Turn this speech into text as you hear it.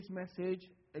message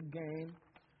again,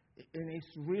 and it's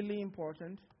really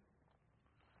important.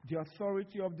 The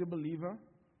authority of the believer.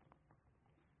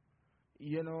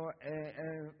 You know,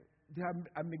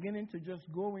 I'm beginning to just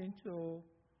go into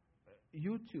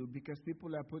YouTube because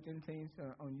people are putting things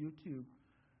on YouTube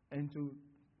and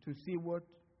to see what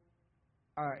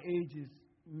our age is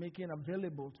making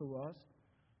available to us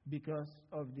because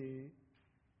of the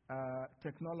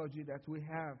technology that we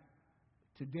have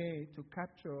today to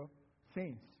capture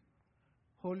things.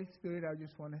 Holy Spirit, I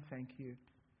just want to thank you.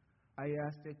 I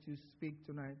ask that you speak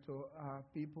tonight to our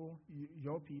people,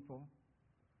 your people,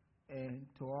 and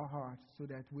to our hearts so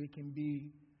that we can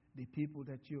be the people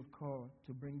that you have called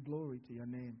to bring glory to your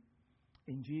name.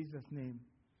 In Jesus' name,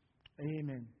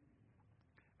 amen.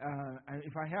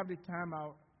 If I have the time,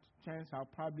 I'll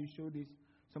probably show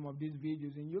some of these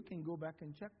videos, and you can go back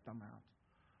and check them out.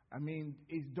 I mean,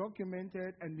 it's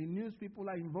documented, and the news people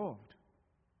are involved.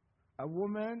 A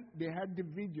woman, they had the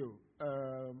video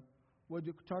with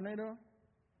the tornado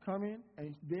coming,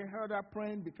 and they heard her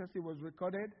praying because it was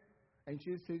recorded. And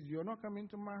she says, "You're not coming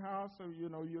to my house, so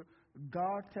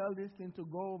God tell this thing to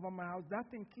go over my house." That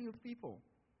thing kills people.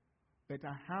 But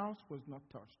her house was not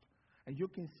touched. And you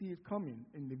can see it coming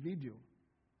in the video.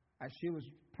 As she was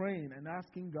praying and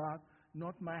asking God,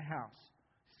 "Not my house.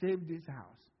 Save this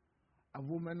house." A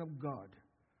woman of God.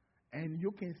 And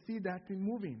you can see that thing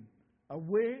moving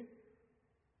away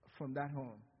from that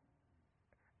home.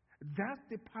 That's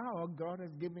the power God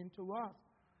has given to us.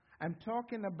 I'm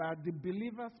talking about the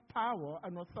believer's power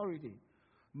and authority.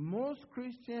 Most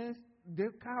Christians,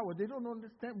 they're cowards. They don't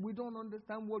understand. We don't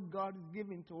understand what God is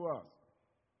giving to us.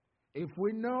 If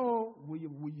we know, we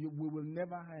will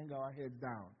never hang our heads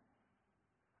down.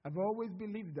 I've always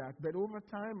believed that. But over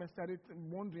time, I started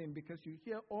wondering because you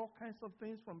hear all kinds of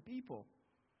things from people.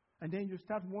 And then you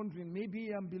start wondering,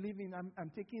 maybe I'm believing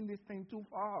I'm taking this thing too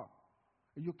far.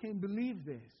 You can't believe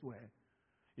this way.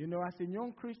 You know, as a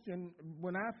young Christian,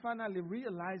 when I finally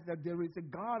realized that there is a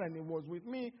God and He was with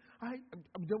me,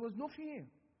 there was no fear.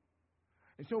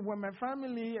 And so when my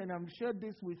family, and I've shared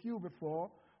this with you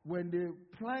before, when they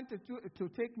planned to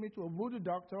take me to a voodoo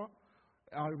doctor,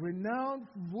 a renowned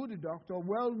voodoo doctor,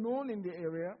 well known in the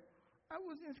area, I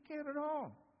wasn't scared at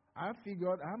all. I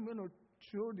figured I'm going to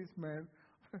show this man,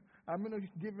 I'm going to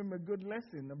give him a good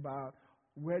lesson about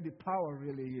where the power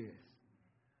really is.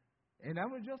 And I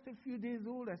was just a few days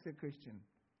old as a Christian.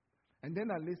 And then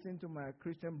I listened to my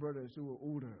Christian brothers who were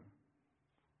older.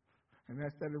 And I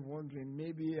started wondering,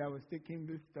 maybe I was taking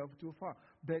this stuff too far.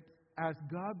 But as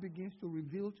God begins to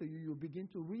reveal to you, you begin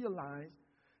to realize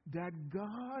that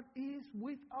God is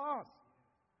with us.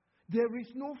 There is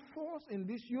no force in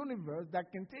this universe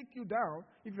that can take you down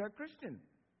if you're a Christian.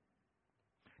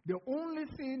 The only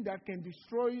thing that can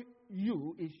destroy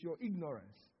you is your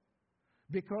ignorance.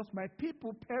 Because my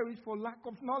people perish for lack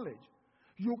of knowledge.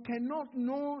 You cannot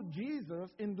know Jesus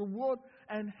in the Word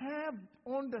and have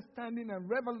understanding and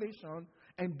revelation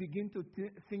and begin to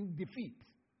think defeat.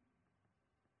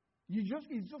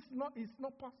 It's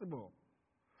not possible.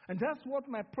 And that's what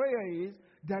my prayer is,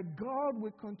 that God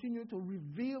will continue to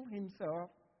reveal Himself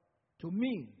to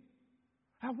me.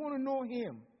 I want to know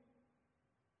Him.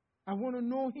 I want to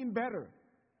know Him better.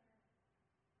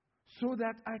 So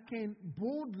that I can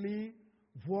boldly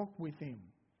walk with Him.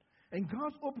 And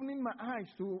God's opening my eyes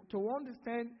to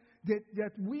understand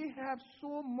that we have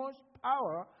so much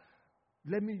power.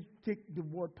 Let me take the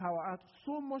word power out.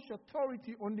 So much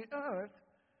authority on the earth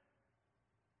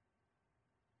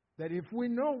that if we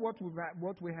know what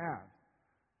we have,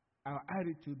 our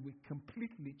attitude will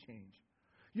completely change.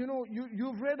 You know,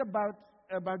 you've read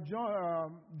about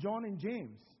John and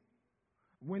James.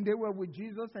 When they were with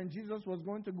Jesus and Jesus was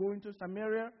going to go into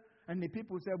Samaria, and the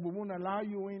people said, "We won't allow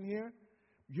you in here."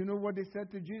 You know what they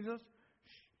said to Jesus?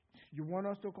 "You want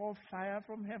us to call fire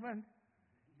from heaven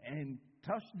and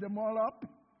touch them all up?"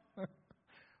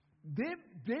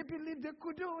 They believed they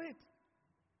could do it.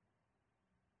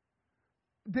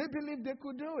 They believed they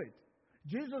could do it.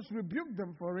 Jesus rebuked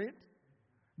them for it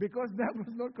because that was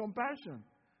not compassion.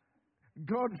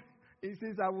 God, He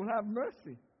says, "I will have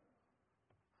mercy."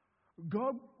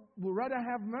 God would rather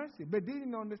have mercy, but they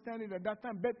didn't understand it at that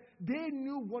time. But they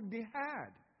knew what they had.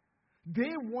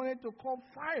 They wanted to call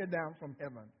fire down from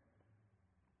heaven.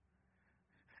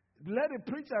 Let a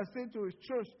preacher say to his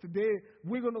church today,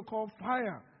 "We're going to call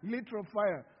fire, literal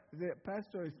fire." He said,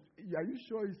 "Pastor, are you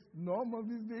sure it's normal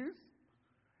these days?"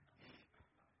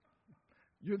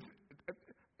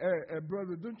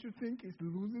 Brother, don't you think he's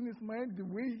losing his mind the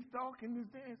way he's talking these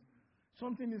days?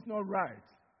 Something is not right.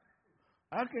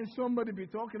 How can somebody be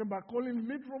talking about calling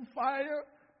literal fire?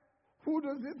 Who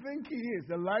does he think he is?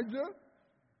 Elijah?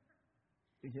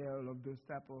 hear all of those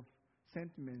type of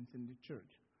sentiments in the church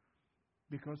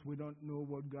because we don't know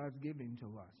what God's giving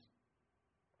to us.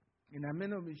 And I may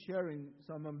not be sharing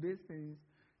some of these things.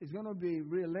 It's going to be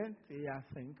real lengthy, I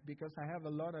think, because I have a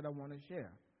lot that I want to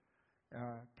share.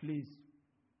 Please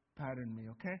pardon me,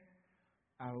 okay?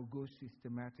 I will go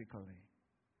systematically.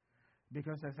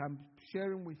 Because as I'm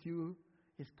sharing with you,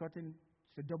 it's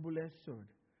a double-edged sword.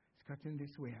 It's cutting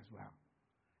this way as well.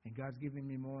 And God's giving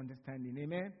me more understanding.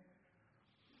 Amen?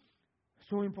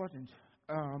 So important.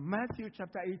 Matthew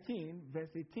chapter 18, verse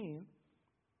 18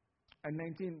 and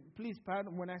 19. Please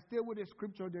pardon. When I stay with the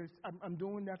scripture, I'm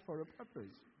doing that for a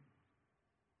purpose.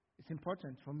 It's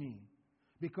important for me.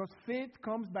 Because faith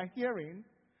comes by hearing,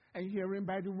 and hearing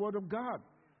by the word of God.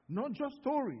 Not just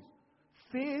stories.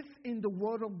 Faith in the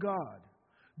word of God.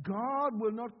 God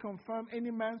will not confirm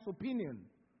any man's opinion.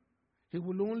 He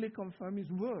will only confirm his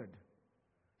word.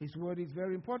 His word is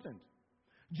very important.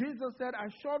 Jesus said,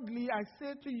 "Assuredly I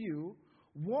say to you,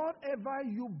 whatever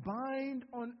you bind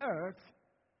on earth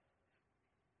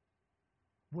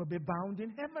will be bound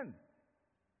in heaven."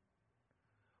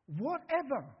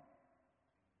 Whatever.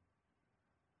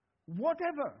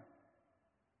 Whatever.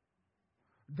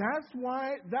 That's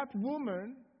why that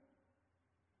woman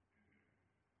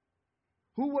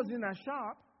who was in a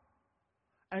shop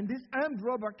and this armed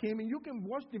robber came in, you can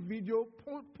watch the video,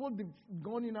 put the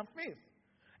gun in her face.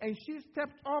 And she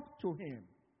stepped up to him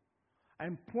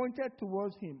and pointed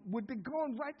towards him with the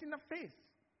gun right in her face.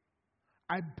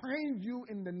 "I bind you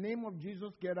in the name of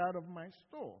Jesus, get out of my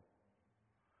store."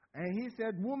 And he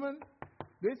said, "Woman,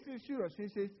 this is serious." He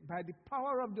says, "By the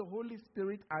power of the Holy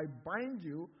Spirit, I bind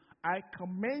you. I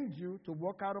command you to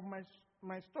walk out of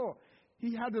my store."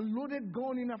 He had a loaded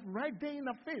gun right there in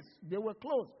her face. They were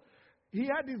close. He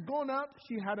had his gun out.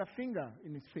 She had a finger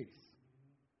in his face.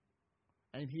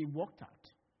 And he walked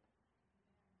out.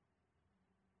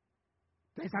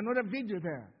 There's another video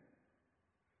there.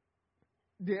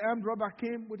 The armed robber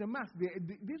came with a mask.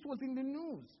 This was in the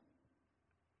news.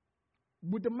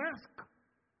 With the mask.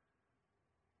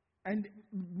 And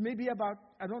maybe about,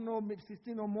 I don't know, maybe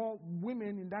 16 or more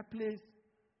women in that place.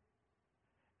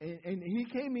 And he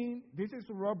came in, "This is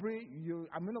a robbery.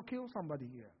 I'm going to kill somebody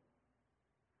here."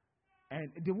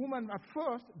 And the woman, at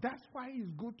first, that's why it's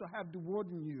good to have the word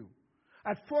in you.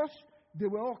 At first, they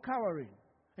were all cowering.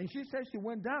 And she said she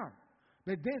went down.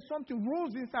 But then something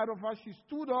rose inside of her. She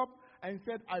stood up and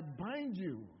said, "I bind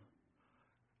you."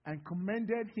 And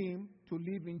commanded him to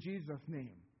leave in Jesus'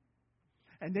 name.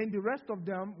 And then the rest of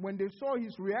them, when they saw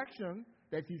his reaction,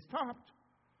 that he stopped,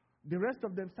 the rest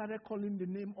of them started calling the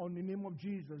name of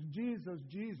Jesus. Jesus,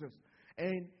 Jesus.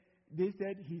 And they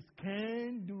said he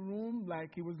scanned the room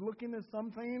like he was looking at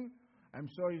something. I'm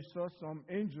sure he saw some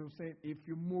angel saying, "If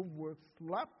you move, we'll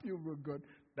slap you real good."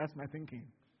 That's my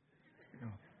thinking. You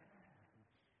know.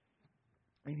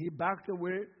 And he backed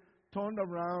away, turned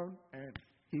around, and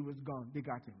he was gone. They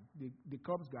got him. The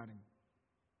cops got him.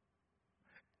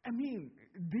 I mean,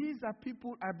 these are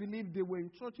people, I believe they were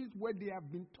in churches where they have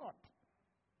been taught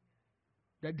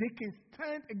that they can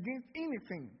stand against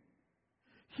anything.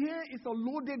 Here is a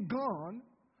loaded gun,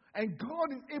 and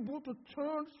God is able to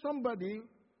turn somebody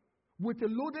with a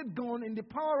loaded gun in the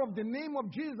power of the name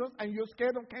of Jesus, and you're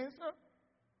scared of cancer?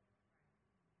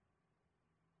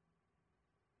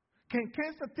 Can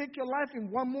cancer take your life in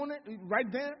one moment,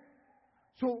 right there?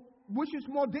 So, which is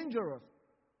more dangerous?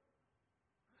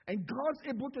 And God's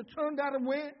able to turn that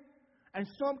away, and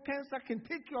some cancer can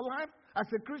take your life as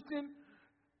a Christian.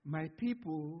 My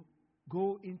people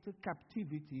go into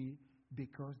captivity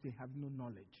because they have no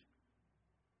knowledge.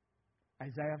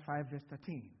 Isaiah 5 verse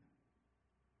 13.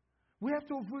 We have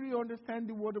to really understand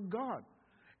the word of God.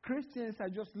 Christians are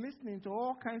just listening to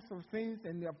all kinds of things,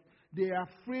 and they are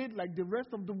afraid like the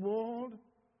rest of the world.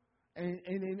 And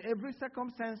in every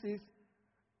circumstance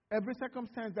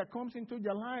that comes into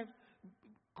their life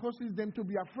causes them to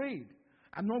be afraid.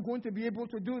 I'm not going to be able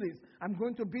to do this. I'm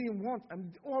going to be in want.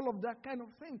 And all of that kind of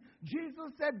thing.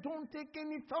 Jesus said, don't take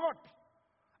any thought.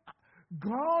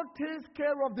 God takes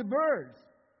care of the birds.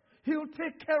 He'll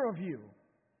take care of you.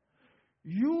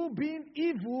 You being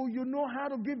evil, you know how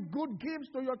to give good gifts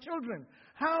to your children.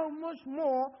 How much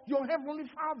more your Heavenly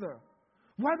Father?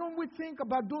 Why don't we think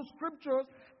about those scriptures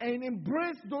and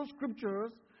embrace those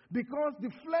scriptures? Because the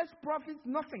flesh profits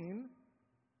nothing.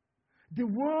 The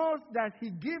words that He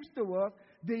gives to us,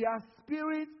 they are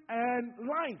spirit and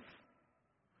life.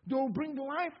 They will bring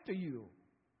life to you.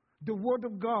 The Word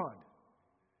of God.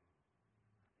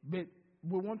 But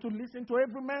we want to listen to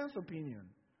every man's opinion.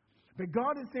 But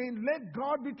God is saying, let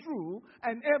God be true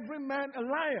and every man a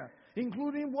liar,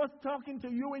 including what's talking to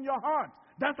you in your heart.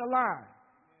 That's a lie.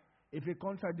 if it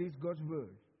contradicts God's word.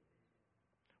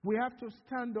 We have to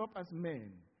stand up as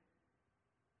men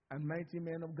and mighty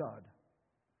men of God.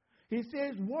 He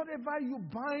says, whatever you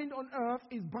bind on earth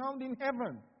is bound in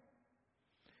heaven.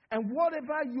 And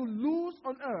whatever you loose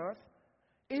on earth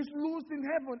is loosed in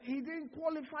heaven. He didn't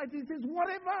qualify it. He says,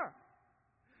 whatever.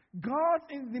 God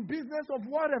is in the business of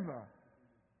whatever.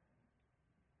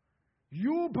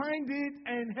 You bind it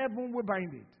and heaven will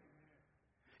bind it.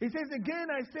 He says, again,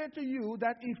 I say to you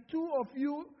that if two of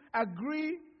you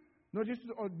agree, notice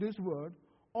this word,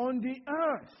 on the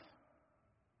earth.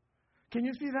 Can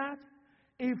you see that?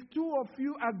 If two of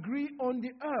you agree on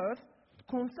the earth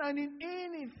concerning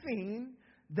anything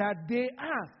that they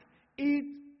ask, it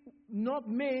not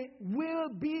may, will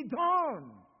be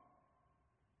done.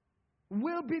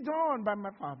 Will be done by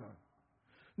my Father.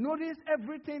 Notice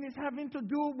everything is having to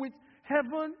do with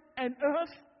heaven and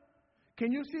earth.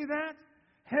 Can you see that?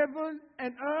 Heaven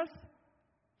and earth.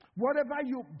 Whatever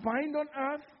you bind on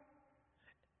earth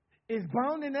is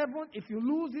bound in heaven. If you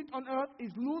lose it on earth,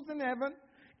 it's loose in heaven.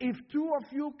 If two of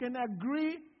you can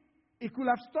agree, it could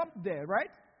have stopped there, right?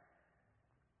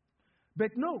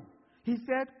 But no. He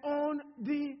said, on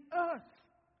the earth.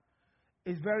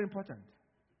 It's very important.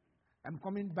 I'm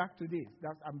coming back to this.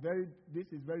 This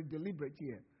is very deliberate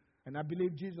here. And I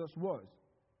believe Jesus was.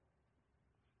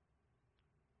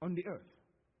 On the earth.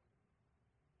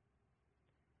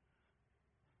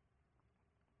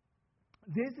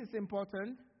 This is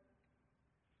important.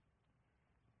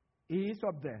 He is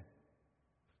up there.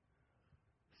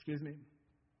 Excuse me.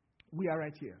 We are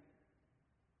right here.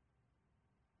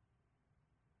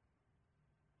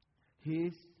 He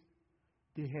is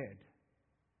the head.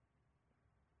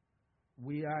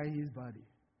 We are his body.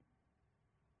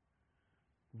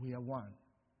 We are one.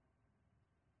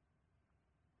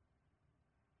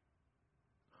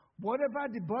 Whatever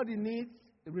the body needs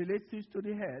relates to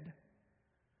the head,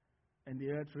 and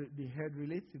the head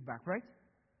relates it back, right?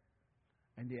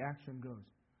 And the action goes.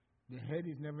 The head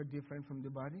is never different from the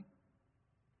body.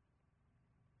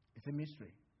 It's a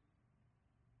mystery.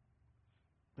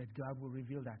 But God will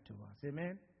reveal that to us.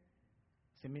 Amen?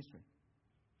 It's a mystery.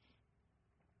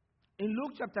 In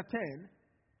Luke chapter 10,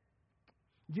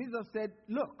 Jesus said,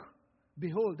 look,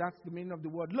 behold, that's the meaning of the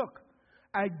word, look,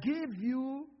 I give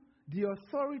you the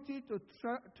authority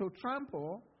to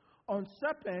trample on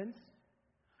serpents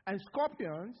and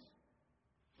scorpions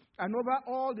and over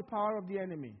all the power of the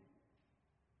enemy.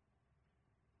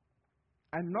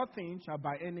 And nothing shall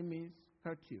by enemies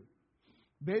hurt you.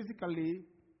 Basically,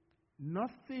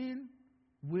 nothing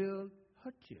will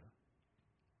hurt you.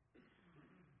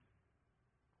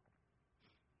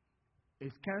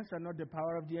 Is cancer not the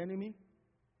power of the enemy?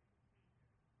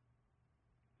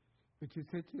 But you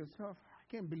say to yourself,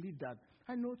 I can't believe that.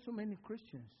 I know so many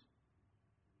Christians.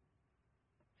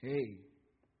 Hey,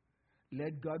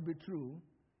 let God be true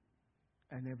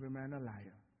and every man a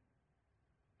liar.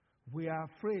 We are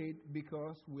afraid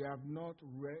because we are not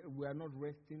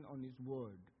resting on his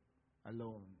word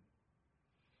alone.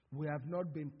 We have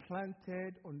not been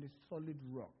planted on the solid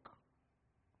rock.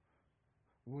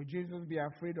 Will Jesus be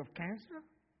afraid of cancer?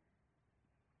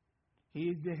 He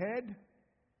is the head,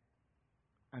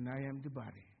 and I am the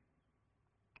body.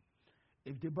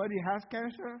 If the body has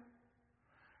cancer,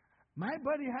 my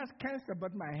body has cancer,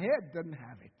 but my head doesn't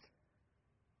have it.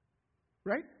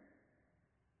 Right?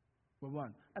 Well,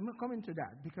 one. I'm not coming to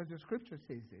that because the scripture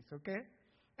says this, okay?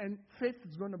 And faith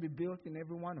is going to be built in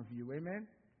every one of you, amen?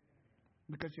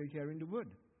 Because you're hearing the word.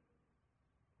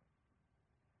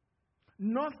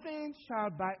 Nothing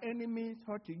shall by any means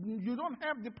hurt you. You don't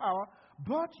have the power,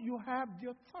 but you have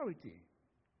the authority.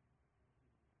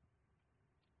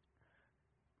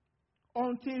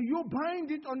 Until you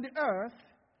bind it on the earth,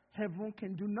 heaven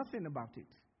can do nothing about it.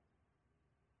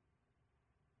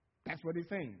 That's what he's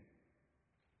saying.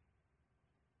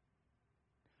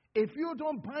 If you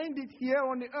don't bind it here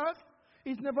on the earth,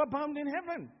 it's never bound in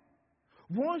heaven.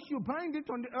 Once you bind it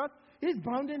on the earth, it's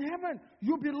bound in heaven.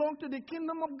 You belong to the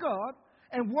kingdom of God,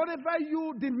 and whatever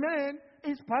you demand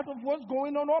is part of what's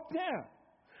going on up there.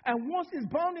 And once it's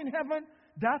bound in heaven,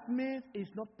 that means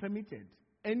it's not permitted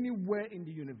anywhere in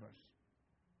the universe.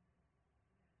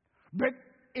 But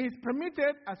it's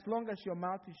permitted as long as your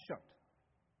mouth is shut.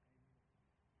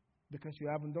 Because you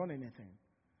haven't done anything.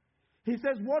 He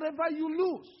says, whatever you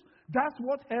lose, that's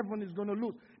what heaven is going to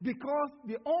lose. Because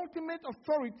the ultimate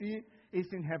authority is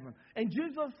in heaven. And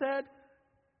Jesus said,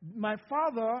 my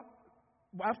Father,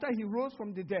 after he rose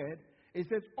from the dead, he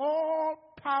says, all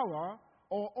power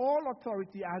or all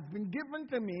authority has been given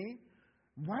to me.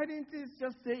 Why didn't he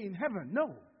just say in heaven?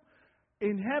 No.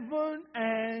 In heaven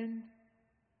and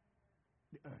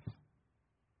the earth.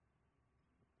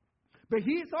 But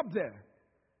he's up there.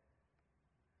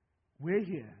 We're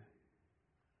here.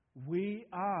 We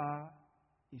are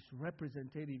his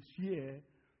representatives here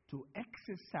to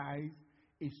exercise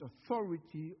his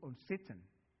authority on Satan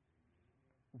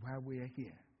while we are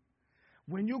here.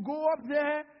 When you go up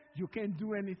there, you can't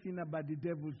do anything about the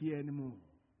devil here anymore.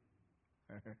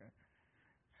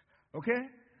 Okay?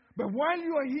 But while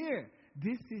you are here,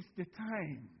 this is the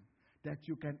time that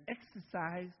you can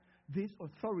exercise this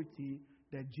authority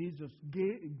that Jesus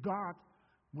got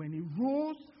when he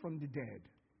rose from the dead.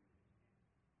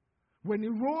 When he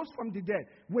rose from the dead.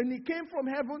 When he came from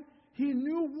heaven, he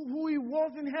knew who he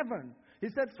was in heaven. He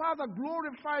said, Father,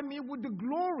 glorify me with the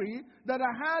glory that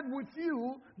I had with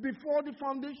you before the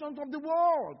foundations of the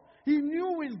world. He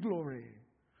knew his glory.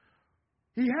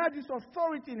 He had his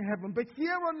authority in heaven. But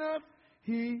here on earth,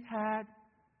 he had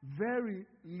very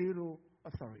little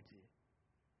authority.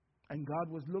 And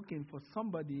God was looking for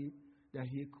somebody that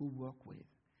he could work with.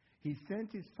 He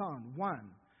sent his son, one,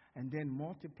 and then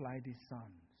multiplied his sons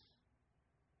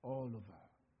all over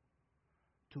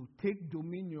to take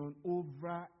dominion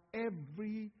over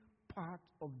every part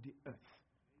of the earth.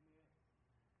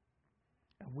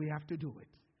 And we have to do it.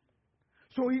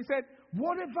 So he said,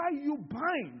 whatever you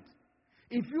bind,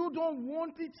 if you don't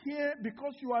want it here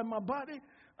because you are in my body,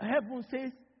 heaven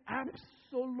says,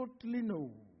 absolutely no.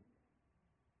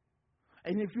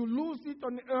 And if you lose it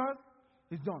on the earth,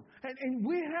 it's done. And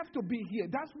we have to be here.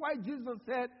 That's why Jesus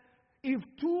said, if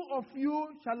two of you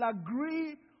shall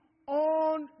agree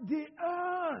on the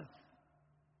earth,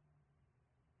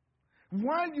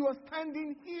 while you are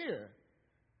standing here.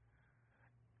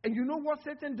 And you know what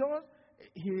Satan does?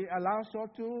 He allows us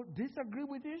to disagree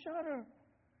with each other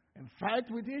and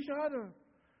fight with each other.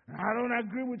 And I don't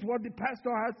agree with what the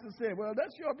pastor has to say. Well,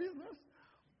 that's your business.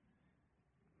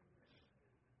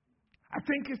 I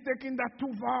think he's taking that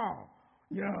too far.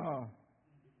 Yeah.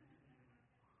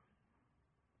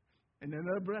 And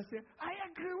another brother says, I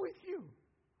agree with you.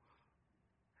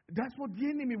 That's what the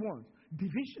enemy wants.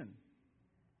 Division.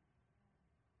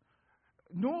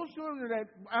 No sooner that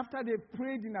after they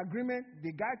prayed in agreement,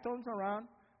 the guy turns around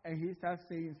and he starts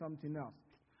saying something else.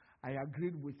 I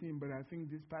agreed with him, but I think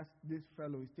this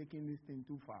fellow is taking this thing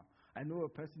too far. I know a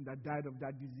person that died of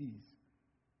that disease.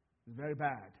 It's very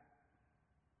bad.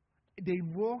 They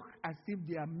walk as if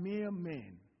they are mere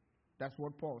men. That's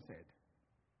what Paul said.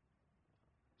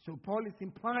 So Paul is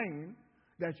implying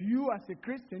that you as a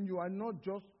Christian, you are not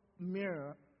just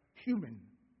mere human.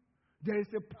 There is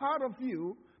a part of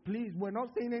you, please, we're not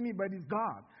saying anybody's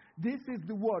God. This is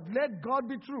the word. Let God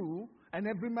be true and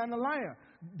every man a liar.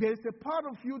 There's a part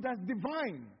of you that's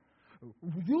divine.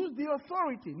 Use the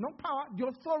authority, not power, the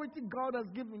authority God has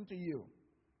given to you.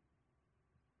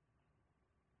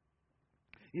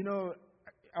 You know,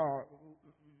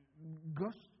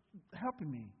 God's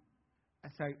helping me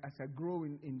as I grow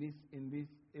in this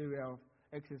area of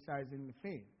exercising the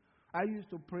faith. I used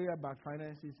to pray about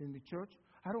finances in the church.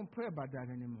 I don't pray about that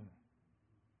anymore.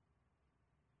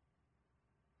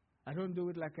 I don't do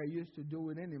it like I used to do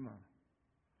it anymore.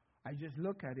 I just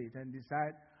look at it and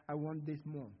decide I want this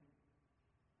more.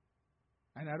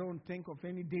 And I don't think of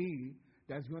any day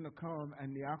that's going to come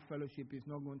and the Ark Fellowship is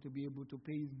not going to be able to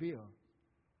pay his bill.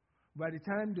 By the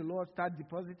time the Lord starts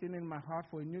depositing in my heart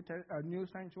for a new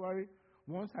sanctuary,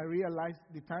 once I realize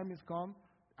the time has come,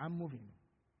 I'm moving.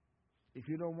 If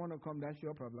you don't want to come, that's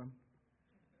your problem.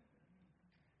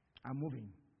 I'm moving.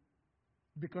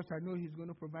 Because I know he's going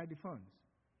to provide the funds.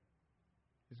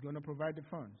 He's going to provide the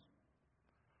funds.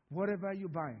 Whatever you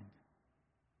bind.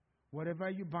 Whatever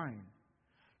you bind.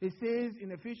 It says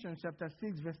in Ephesians chapter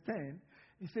 6 verse 10,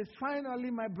 it says, finally,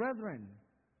 my brethren,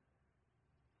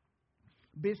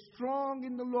 be strong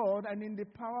in the Lord and in the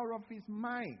power of his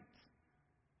might.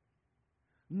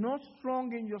 Not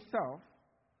strong in yourself,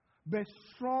 but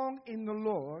strong in the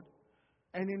Lord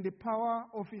and in the power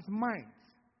of his might.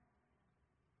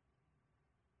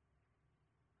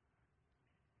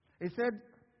 It said,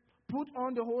 put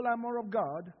on the whole armor of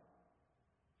God,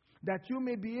 that you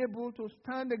may be able to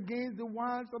stand against the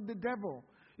wiles of the devil.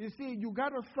 You see, you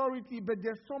got authority, but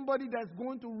there's somebody that's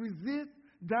going to resist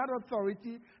that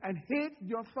authority and hate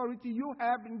the authority you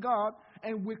have in God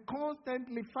and will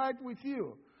constantly fight with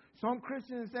you. Some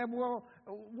Christians say, well,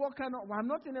 what kind of, well, I'm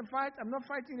not in a fight. I'm not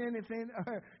fighting anything.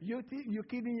 You're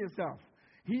kidding yourself.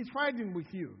 He's fighting with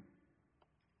you.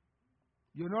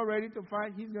 You're not ready to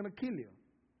fight. He's going to kill you.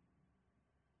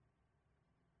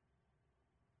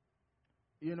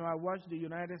 You know, I watch the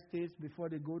United States before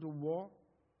they go to war,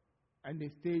 and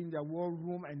they stay in their war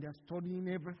room and they're studying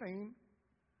everything,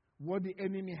 what the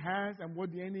enemy has and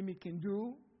what the enemy can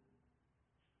do,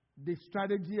 the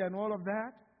strategy and all of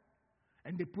that.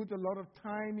 and they put a lot of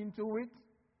time into it.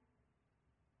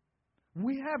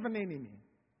 We have an enemy.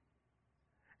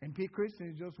 And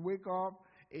Christians just wake up.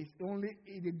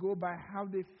 They go by how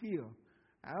they feel.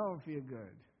 I don't feel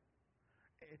good.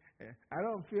 I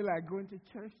don't feel like going to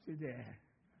church today.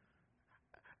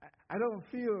 I don't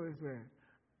feel as well.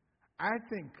 I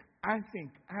think,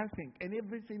 and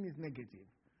everything is negative.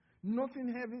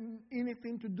 Nothing having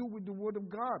anything to do with the Word of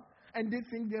God. And they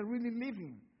think they're really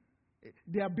living.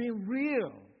 They are being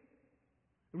real.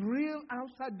 Real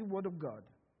outside the Word of God.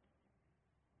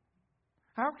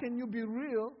 How can you be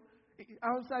real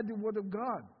outside the Word of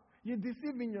God? You're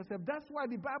deceiving yourself. That's why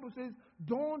the Bible says,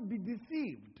 don't be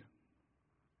deceived.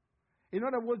 In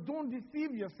other words, don't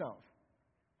deceive yourself.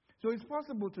 So it's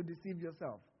possible to deceive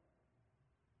yourself.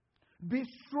 Be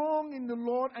strong in the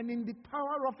Lord and in the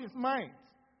power of His might.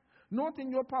 Not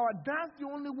in your power. That's the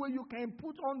only way you can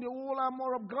put on the whole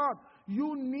armor of God.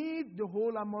 You need the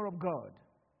whole armor of God.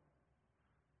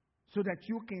 So that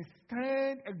you can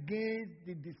stand against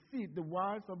the deceit, the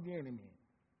wiles of the enemy.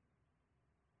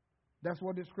 That's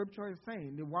what the scripture is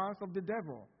saying, the wiles of the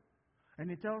devil. And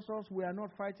it tells us we are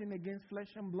not fighting against flesh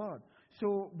and blood.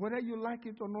 So whether you like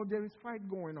it or not, there is fight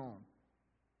going on.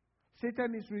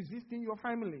 Satan is resisting your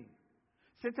family.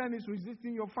 Satan is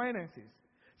resisting your finances.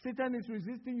 Satan is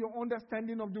resisting your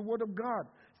understanding of the Word of God.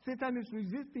 Satan is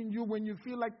resisting you when you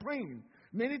feel like praying.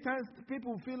 Many times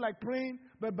people feel like praying,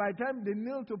 but by the time they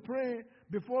kneel to pray,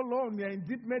 before long they are in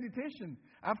deep meditation.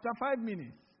 After 5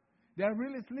 minutes, they are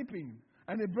really sleeping.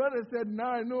 And the brother said,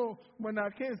 now I know when I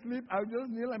can't sleep, I'll just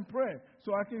kneel and pray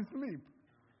so I can sleep.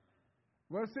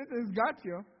 Well, Satan's got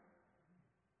you.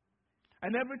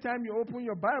 And every time you open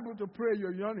your Bible to pray,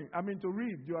 you're yawning. To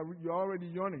read, you're already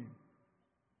yawning.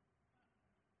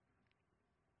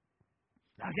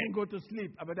 I can't go to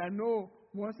sleep, but I know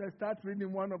once I start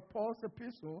reading one of Paul's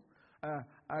epistles,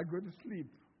 I go to sleep.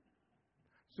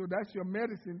 So that's your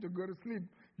medicine to go to sleep.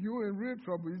 You're in real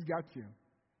trouble. He's got you.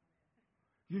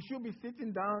 You should be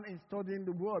sitting down and studying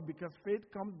the Word, because faith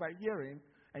comes by hearing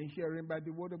and hearing by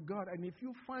the Word of God. And if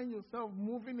you find yourself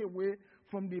moving away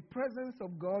from the presence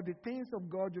of God, the things of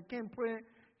God, you can't pray,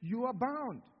 you are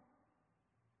bound.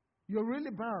 You're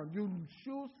really bound. You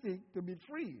should seek to be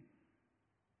free.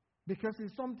 Because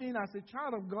it's something as a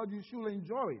child of God you should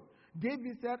enjoy it.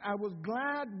 David said, I was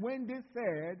glad when they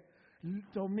said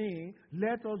to me,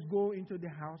 let us go into the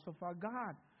house of our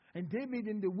God. And David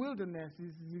in the wilderness,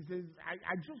 he says,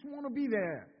 I just want to be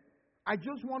there. I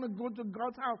just want to go to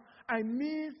God's house. I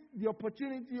miss the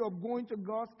opportunity of going to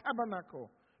God's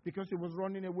tabernacle because he was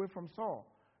running away from Saul.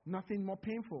 Nothing more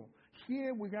painful.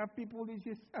 Here we have people who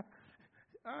just,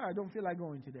 I don't feel like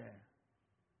going today.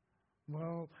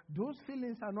 Well, those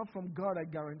feelings are not from God, I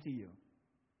guarantee you.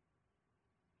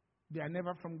 They are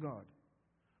never from God.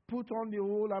 Put on the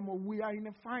whole armor. We are in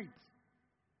a fight.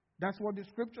 That's what the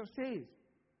scripture says.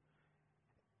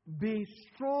 Be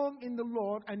strong in the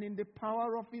Lord and in the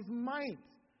power of His might.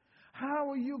 How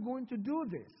are you going to do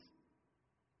this?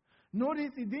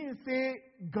 Notice He didn't say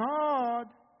God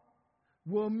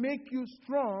will make you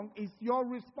strong. It's your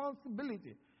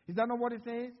responsibility. Is that not what it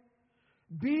says?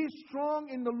 Be strong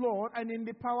in the Lord and in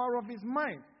the power of His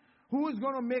might. Who is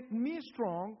going to make me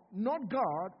strong? Not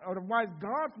God. Otherwise,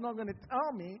 God's not going to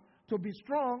tell me to be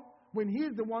strong when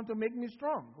He's the one to make me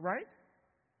strong, right?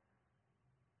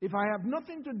 If I have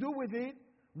nothing to do with it,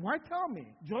 why tell me?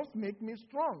 Just make me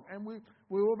strong, and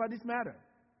we're over this matter.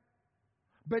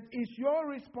 But it's your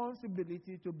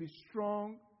responsibility to be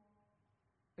strong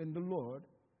in the Lord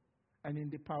and in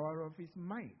the power of His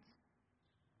might.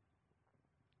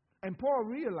 And Paul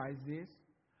realized this,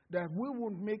 that we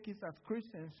won't make it as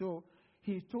Christians, so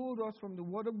he told us from the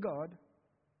Word of God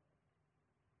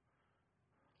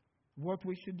what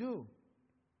we should do.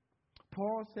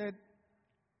 Paul said,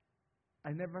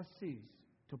 I never cease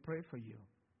to pray for you.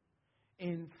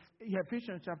 In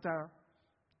Ephesians chapter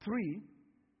 3,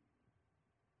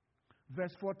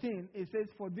 verse 14, it says,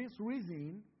 for this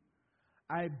reason,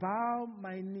 I bow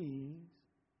my knees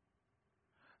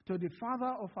to the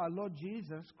Father of our Lord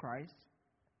Jesus Christ,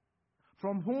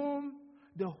 from whom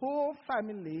the whole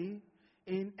family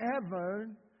in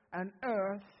heaven and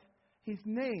earth is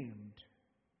named,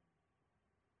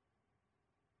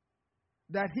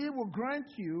 that He will grant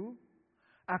you,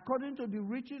 according to the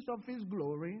riches of His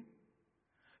glory,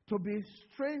 to be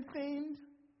strengthened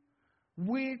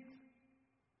with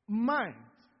might.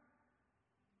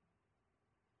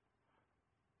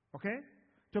 Okay?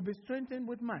 To be strengthened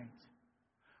with might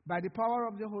by the power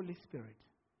of the Holy Spirit.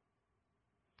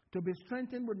 To be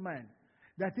strengthened with might.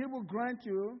 That He will grant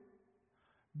you,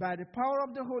 by the power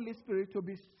of the Holy Spirit, to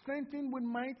be strengthened with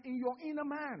might in your inner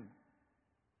man.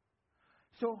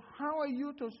 So how are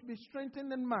you to be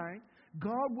strengthened in mind?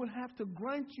 God will have to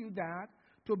grant you that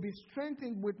to be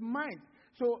strengthened with might.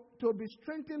 So to be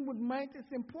strengthened with might is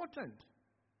important.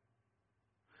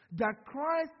 That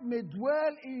Christ may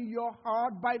dwell in your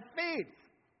heart by faith.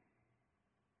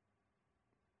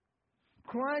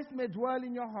 Christ may dwell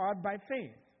in your heart by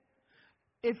faith.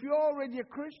 If you're already a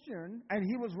Christian and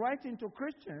he was writing to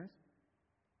Christians,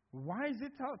 why is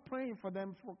it praying for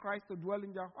them for Christ to dwell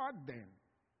in your heart then?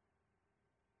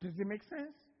 Does it make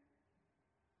sense?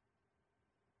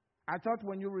 I thought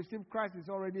when you receive Christ, it's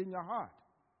already in your heart.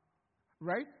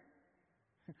 Right?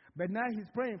 But now he's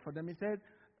praying for them. He said,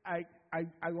 I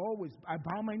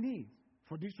bow my knees.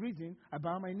 For this reason, I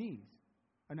bow my knees.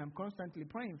 And I'm constantly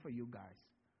praying for you guys.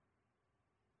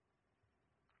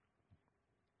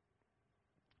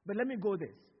 But let me go this.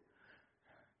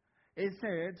 It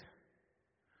said,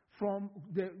 from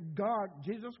the God,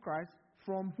 Jesus Christ,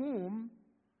 from whom,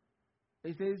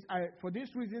 it says, for this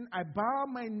reason, I bow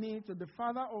my knee to the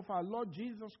Father of our Lord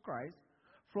Jesus Christ,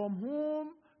 from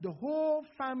whom the whole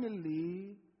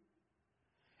family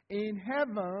in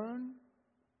heaven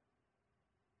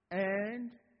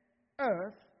and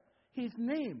earth, his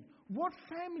name. What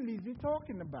family is he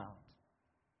talking about?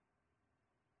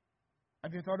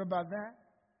 Have you thought about that?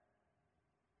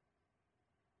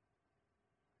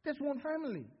 There's one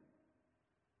family.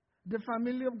 The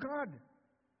family of God.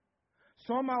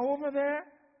 Some are over there.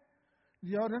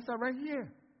 The others are right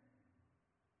here.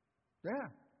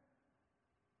 There.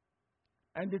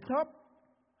 And the top,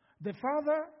 the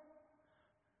father,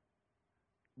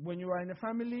 when you are in a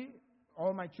family,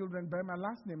 all my children bear my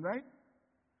last name, right?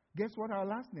 Guess what our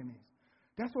last name is?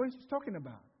 That's what he's talking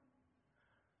about.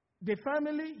 The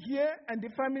family here and the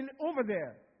family over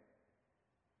there.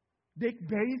 They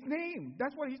bear his name.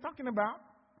 That's what he's talking about.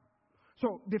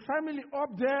 So the family up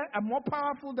there are more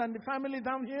powerful than the family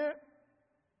down here.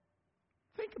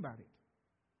 Think about it.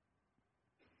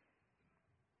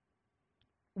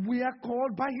 We are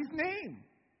called by his name.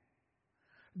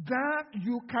 That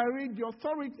you carry the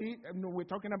authority. No, we're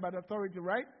talking about authority,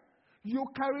 right? You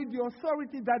carry the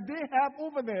authority that they have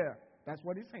over there. That's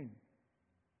what he's saying.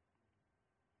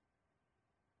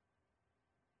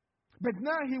 But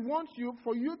now he wants you,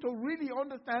 for you to really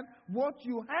understand what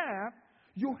you have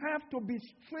to be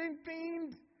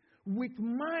strengthened with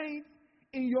might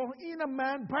in your inner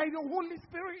man by the Holy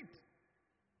Spirit.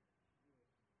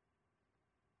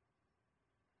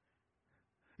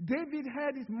 David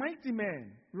had his mighty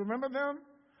men. Remember them?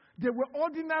 They were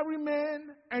ordinary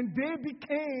men and they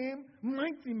became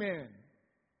mighty men.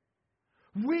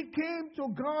 We came to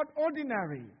God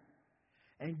ordinary.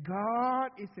 And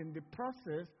God is in the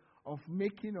process of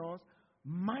making us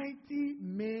mighty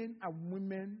men and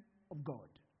women of God.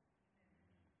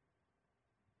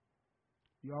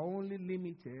 You are only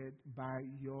limited by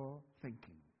your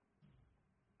thinking.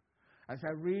 As I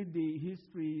read the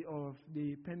history of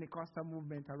the Pentecostal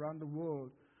movement around the world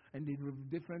and the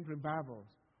different revivals,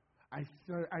 I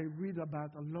read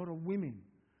about a lot of women.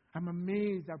 I'm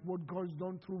amazed at what God's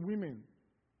done through women.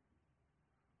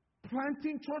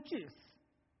 Planting churches.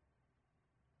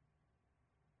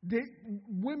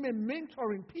 Women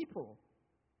mentoring people.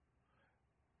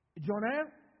 John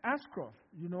Ashcroft,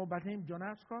 you know about him, John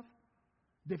Ashcroft?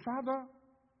 The father,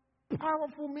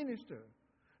 powerful minister.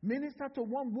 Minister to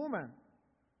one woman,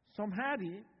 some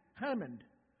Hattie Hammond.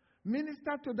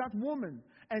 Minister to that woman.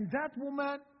 And that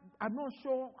woman, I'm not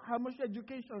sure how much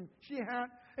education she had.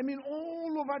 I mean,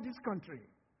 all over this country.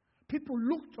 People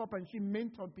looked up and she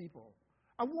mentored people.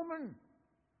 A woman.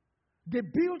 They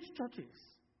built churches.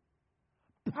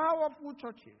 Powerful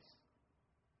churches.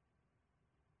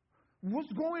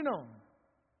 What's going on?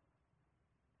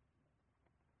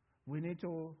 We need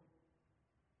to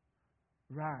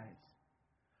rise.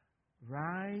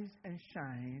 Rise and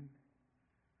shine.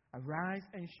 Arise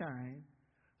and shine,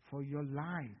 for your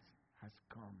light has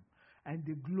come. And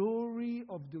the glory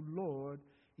of the Lord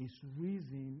is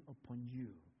risen upon you.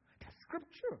 That's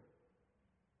scripture.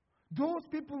 Those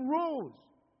people rose.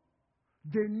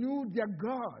 They knew their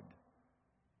God.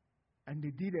 And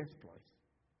they did exploits.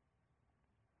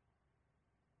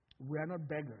 We are not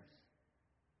beggars.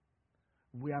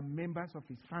 We are members of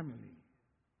his family.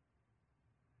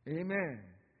 Amen.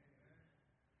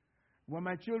 When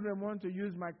my children want to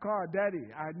use my car, Daddy,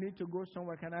 I need to go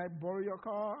somewhere. Can I borrow your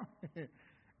car?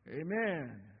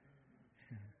 Amen.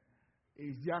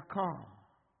 It's their car.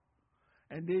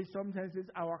 And they sometimes it's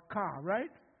our car,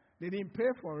 right? They didn't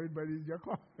pay for it, but it's their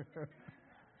car.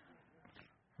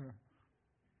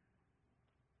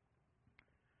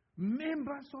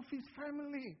 Members of his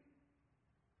family,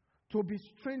 to be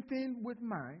strengthened with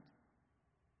might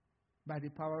by the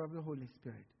power of the Holy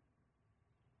Spirit.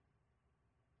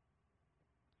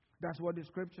 That's what the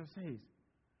scripture says.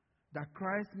 That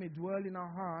Christ may dwell in our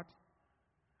heart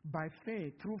by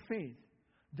faith, through faith,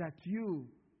 that you,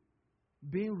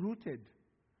 being rooted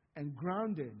and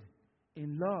grounded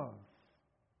in love,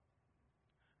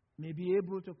 may be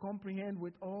able to comprehend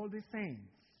with all the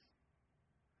saints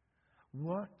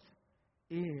what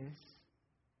is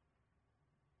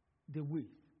the width,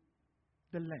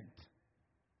 the length,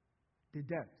 the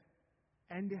depth,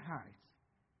 and the height,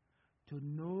 to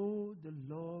know the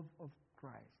love of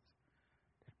Christ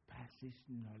that passes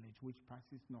knowledge, which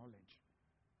passes knowledge.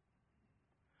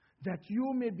 That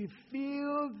you may be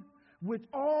filled with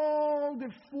all the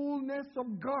fullness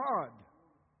of God.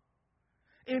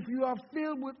 If you are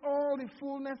filled with all the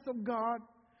fullness of God,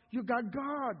 you got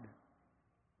God.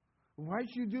 Why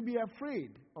should you be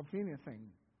afraid of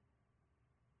anything?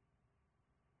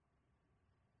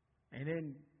 And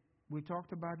then we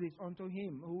talked about this, unto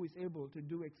him who is able to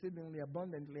do exceedingly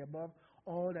abundantly above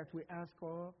all that we ask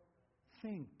or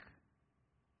think,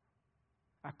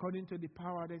 according to the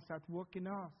power that is at work in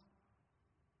us.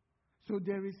 So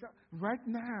there is, right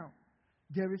now,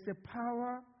 there is a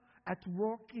power at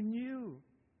work in you.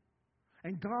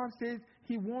 And God says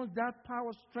he wants that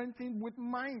power strengthened with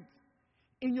might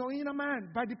in your inner man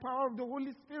by the power of the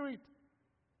Holy Spirit.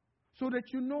 So that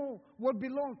you know what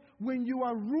belongs. When you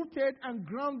are rooted and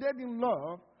grounded in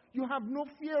love, you have no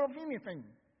fear of anything.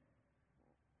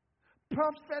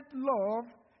 Perfect love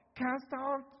casts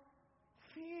out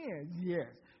fears, yes.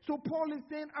 So Paul is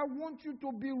saying, I want you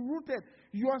to be rooted.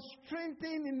 You are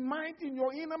strengthened in might in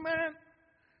your inner man.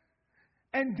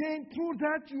 And then through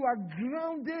that you are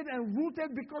grounded and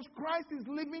rooted because Christ is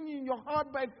living in your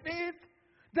heart by faith.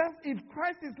 That's if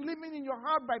Christ is living in your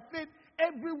heart by faith,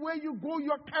 everywhere you go,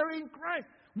 you're carrying Christ.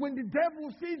 When the devil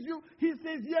sees you, he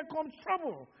says, here comes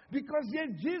trouble. Because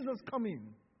here's Jesus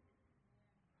coming.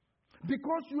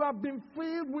 Because you have been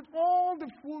filled with all the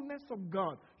fullness of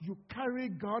God. You carry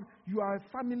God. You are a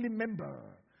family member.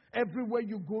 Everywhere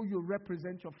you go, you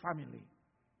represent your family.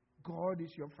 God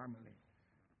is your family.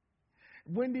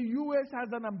 When the U.S. has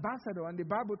an ambassador, and the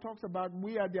Bible talks about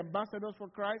we are the ambassadors for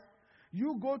Christ,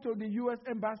 you go to the U.S.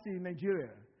 embassy in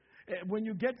Nigeria. When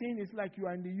you get in, it's like you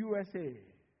are in the USA.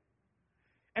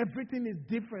 Everything is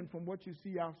different from what you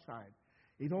see outside.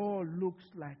 It all looks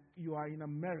like you are in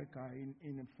America,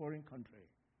 in a foreign country.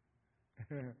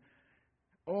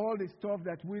 All the stuff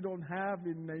that we don't have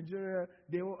in Nigeria,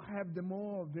 they all have them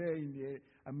all there in the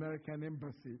American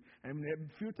embassy. And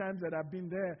a few times that I've been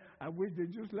there, I wish they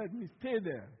just let me stay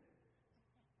there.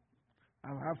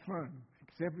 I'll have fun,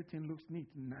 because everything looks neat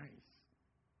and nice.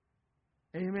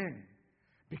 Amen.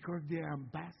 Because they are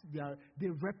ambassadors, they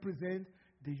represent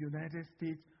the United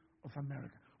States of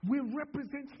America. We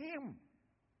represent him.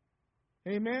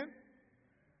 Amen.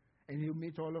 And he'll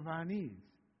meet all of our needs.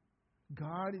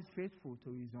 God is faithful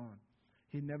to his own.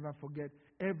 He never forgets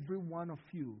every one of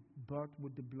you bought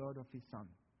with the blood of his son.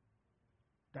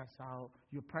 That's how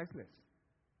you're priceless.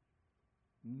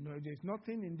 No, there's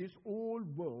nothing in this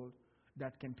old world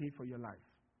that can pay for your life.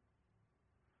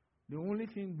 The only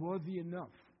thing worthy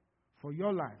enough for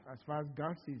your life, as far as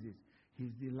God sees it,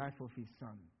 is the life of his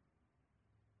son.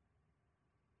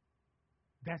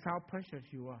 That's how precious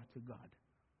you are to God.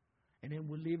 And then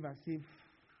we live as if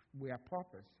we are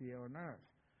paupers here on earth,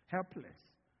 helpless.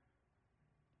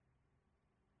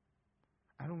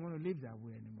 I don't want to live that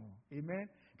way anymore. Amen?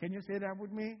 Can you say that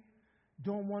with me?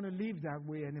 Don't want to live that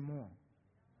way anymore.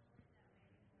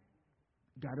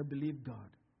 Got to believe God.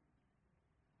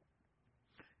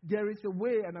 There is a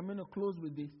way, and I'm going to close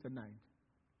with this tonight.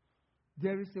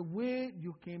 There is a way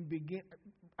you can begin.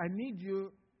 I need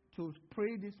you to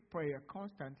pray this prayer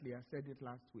constantly. I said it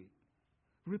last week.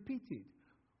 Repeat it.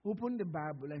 Open the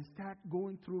Bible and start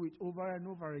going through it over and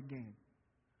over again.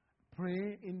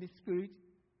 Pray in the Spirit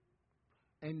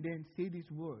and then say these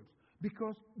words.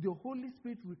 Because the Holy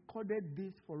Spirit recorded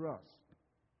this for us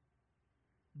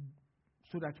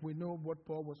so that we know what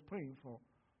Paul was praying for.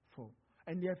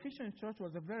 And the Ephesian church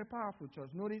was a very powerful church.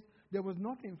 Notice there was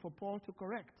nothing for Paul to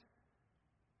correct.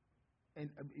 And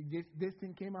this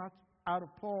thing came out of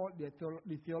Paul.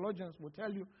 The theologians will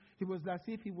tell you he was as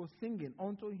if he was singing.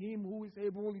 Unto him who is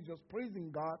able, he's just praising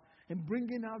God and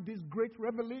bringing out this great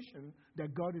revelation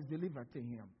that God has delivered to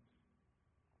him.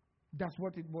 That's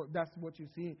what you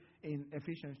see in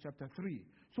Ephesians chapter 3.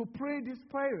 So pray this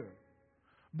prayer.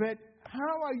 But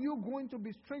how are you going to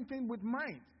be strengthened with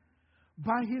might?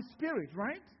 By his Spirit,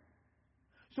 right?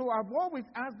 So I've always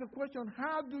asked the question,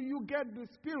 how do you get the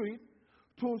Spirit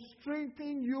to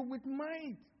strengthen you with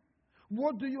might?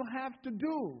 What do you have to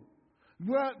do?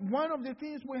 Well, one of the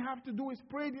things we have to do is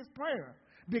pray this prayer.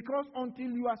 Because until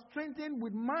you are strengthened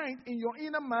with might in your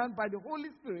inner man by the Holy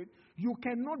Spirit, you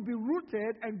cannot be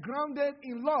rooted and grounded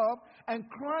in love, and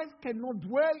Christ cannot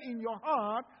dwell in your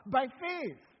heart by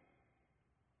faith.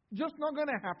 Just not going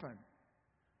to happen.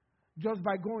 Just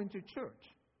by going to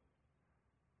church.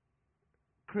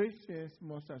 Christians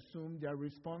must assume their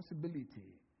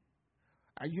responsibility.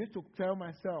 I used to tell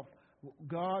myself,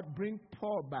 God, bring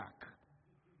Paul back.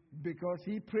 Because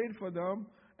he prayed for them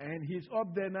and he's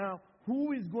up there now.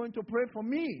 Who is going to pray for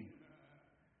me?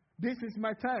 This is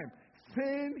my time.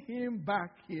 Send him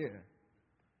back here.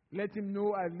 Let him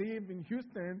know I live in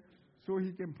Houston so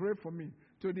he can pray for me.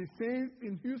 To the saints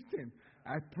in Houston,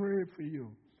 I pray for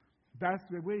you. That's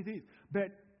the way it is. But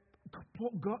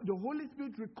God, the Holy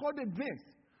Spirit recorded this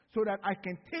so that I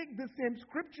can take the same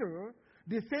scripture,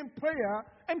 the same prayer,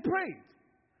 and pray it.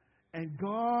 And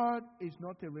God is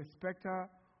not a respecter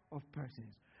of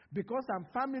persons. Because I'm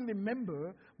family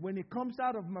member, when it comes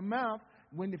out of my mouth,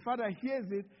 when the Father hears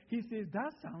it, he says,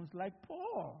 that sounds like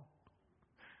Paul.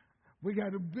 We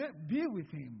got to be with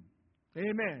him.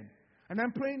 Amen. And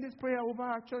I'm praying this prayer over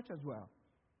our church as well.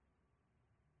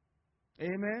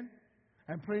 Amen.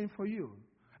 I'm praying for you.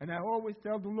 And I always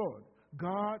tell the Lord,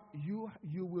 God, you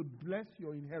will bless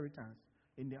your inheritance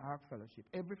in the Ark Fellowship,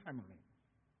 every family.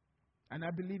 And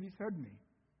I believe he's heard me.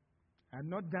 I'm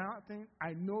not doubting.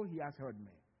 I know he has heard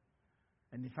me.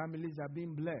 And the families are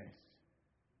being blessed.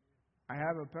 I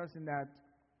have a person that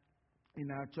in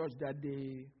our church that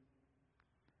they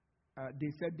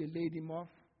said they laid him off.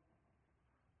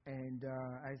 And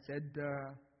I said,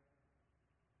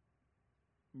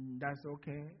 that's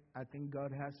okay. I think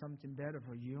God has something better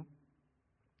for you.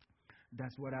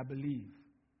 That's what I believe.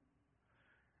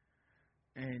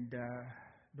 And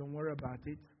don't worry about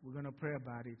it. We're going to pray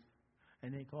about it.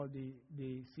 And they called,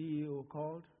 the CEO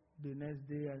called the next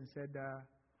day and said,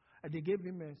 they gave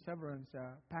him a severance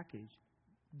package.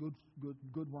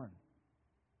 Good one.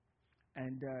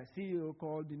 And CEO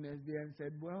called the next day and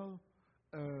said, well,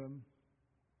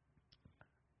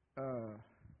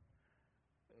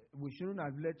 we shouldn't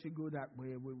have let you go that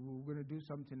way. We're going to do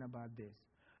something about this.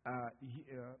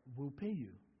 We'll pay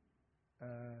you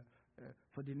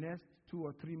for the next 2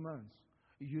 or 3 months.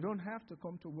 You don't have to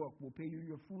come to work. We'll pay you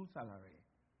your full salary.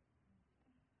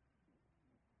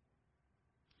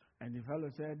 And the fellow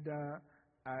said,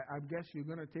 I guess you're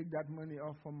going to take that money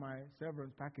off from my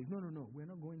severance package. No, we're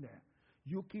not going there.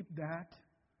 You keep that,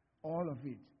 all of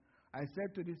it. I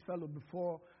said to this fellow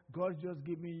before, God just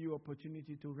gave me you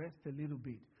opportunity to rest a little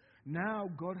bit. Now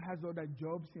God has other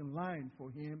jobs in line for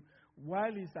him.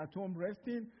 While he's at home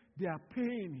resting, they are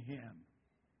paying him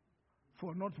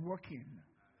for not working.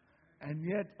 And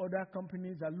yet other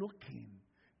companies are looking.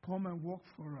 Come and work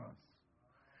for us.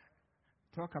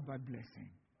 Talk about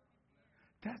blessing.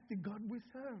 That's the God we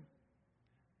serve.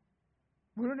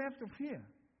 We don't have to fear.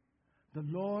 The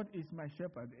Lord is my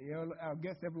shepherd. I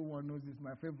guess everyone knows it's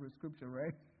my favorite scripture,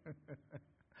 right?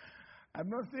 I'm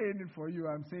not saying it for you.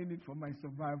 I'm saying it for my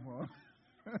survival.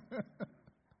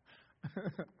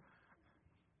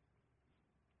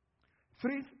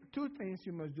 Two things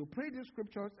you must do. Pray the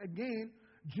scriptures again.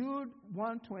 Jude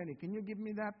 1:20. Can you give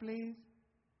me that, please?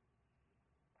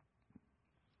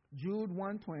 Jude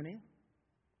 1:20.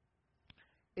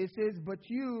 It says, but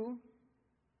you,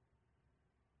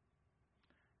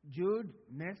 Jude,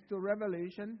 next to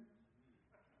Revelation.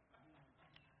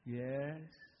 Yes.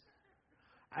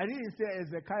 I didn't say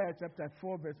Ezekiel chapter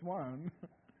 4, verse 1.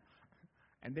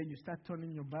 And then you start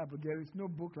turning your Bible. There is no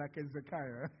book like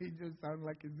Ezekiel. It just sounds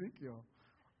like Ezekiel.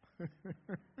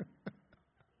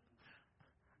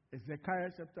 Ezekiel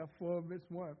chapter 4, verse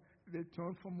 1. They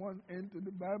turn from one end to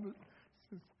the Bible.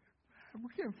 Says, we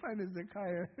can't find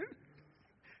Ezekiel.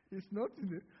 It's not in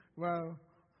the... Well,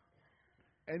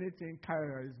 anything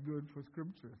Kyra is good for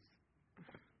scriptures.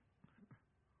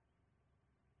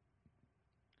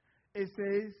 It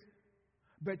says,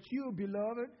 but you,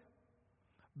 beloved,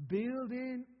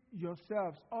 building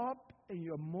yourselves up in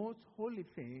your most holy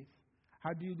faith.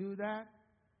 How do you do that?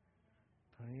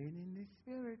 Praying in the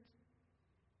Spirit.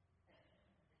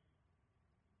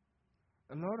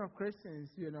 A lot of Christians,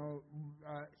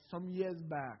 some years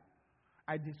back,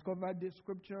 I discovered this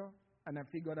scripture and I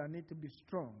figured I need to be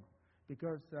strong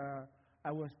because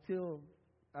I was too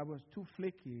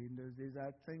flaky in those days.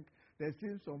 I think there's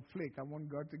still some flake. I want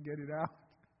God to get it out.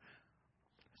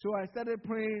 So I started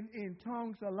praying in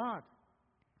tongues a lot.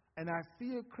 And I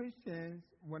see Christians,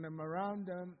 when I'm around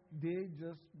them,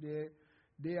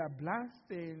 they are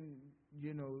blasting,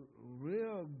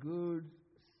 real good,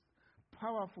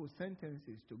 powerful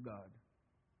sentences to God.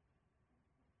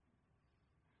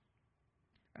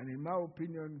 And in my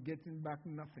opinion, getting back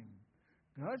nothing.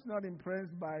 God's not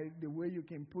impressed by the way you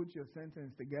can put your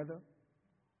sentence together.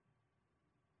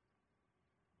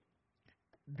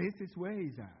 This is where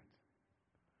he's at.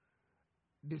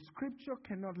 The scripture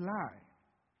cannot lie.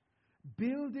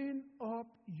 Building up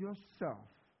yourself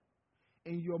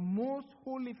in your most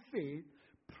holy faith,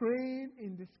 praying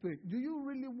in the Spirit. Do you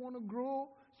really want to grow?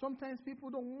 Sometimes people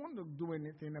don't want to do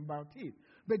anything about it.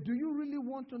 But do you really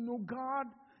want to know God?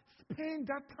 Spend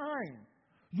that time.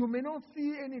 You may not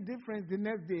see any difference the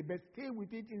next day, but stay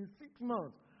with it in 6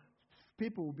 months.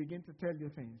 People will begin to tell you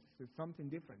things. It's something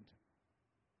different.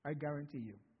 I guarantee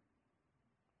you.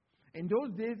 In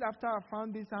those days after I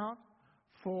found this out,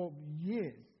 for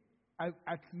years,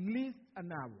 at least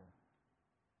an hour.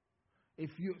 If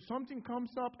something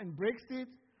comes up and breaks it,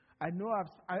 I know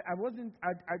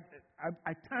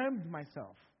I timed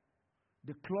myself.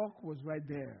 The clock was right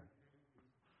there.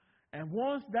 And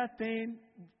once that thing,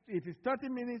 if it's 30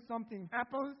 minutes, something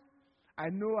happens, I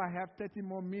know I have 30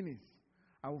 more minutes.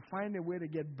 I will find a way to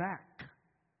get back.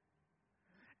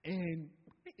 And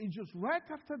it just right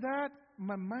after that,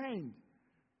 my mind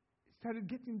started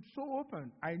getting so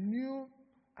open. I knew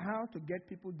how to get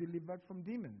people delivered from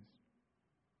demons.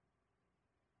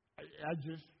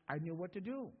 I knew what to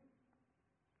do.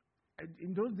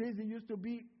 In those days, it used to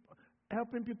be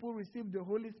helping people receive the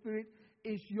Holy Spirit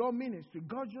is your ministry.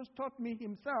 God just taught me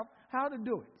himself how to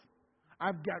do it.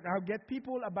 I'll get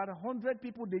people, about 100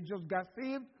 people, they just got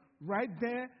saved right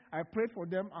there. I pray for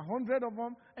them, 100 of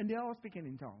them, and they're all speaking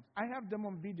in tongues. I have them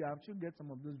on video. I should get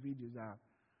some of those videos out.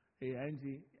 Hey,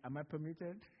 Angie, am I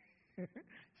permitted?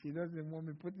 She doesn't want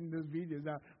me putting those videos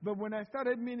out. But when I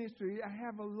started ministry, I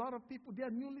have a lot of people, they are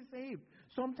newly saved.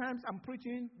 Sometimes I'm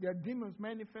preaching, there are demons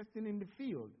manifesting in the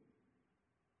field.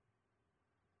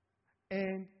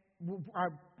 And I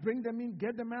bring them in,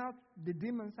 get them out, the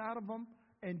demons out of them,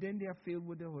 and then they are filled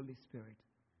with the Holy Spirit.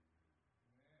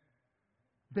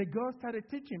 But God started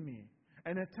teaching me.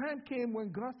 And a time came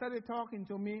when God started talking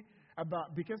to me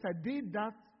about, because I did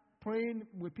that, praying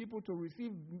with people to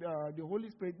receive the Holy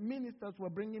Spirit, ministers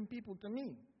were bringing people to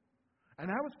me.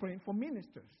 And I was praying for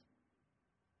ministers.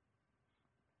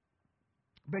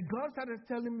 But God started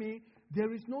telling me,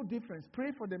 there is no difference.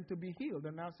 Pray for them to be healed.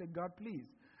 And I said, God, please,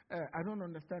 I don't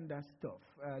understand that stuff.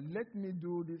 Let me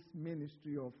do this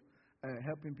ministry of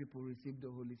helping people receive the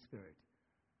Holy Spirit.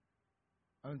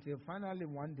 Until finally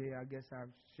one day, I guess I've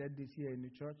shared this here in the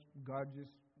church, God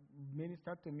just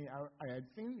ministered to me. I had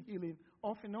seen healing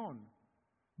off and on,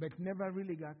 but never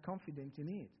really got confident in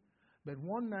it. But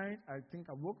one night, I think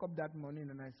I woke up that morning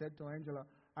and I said to Angela,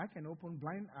 I can open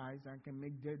blind eyes and can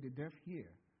make the deaf hear.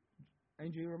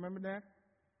 Angela, you remember that?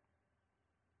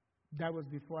 That was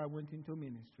before I went into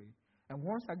ministry. And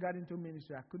once I got into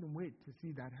ministry, I couldn't wait to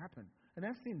see that happen. And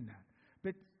I've seen that.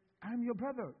 But I'm your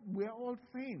brother. We're all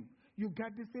same. You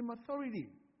got the same authority.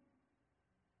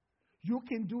 You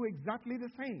can do exactly the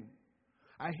same.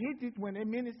 I hate it when a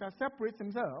minister separates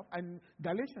himself, and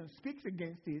Galatians speaks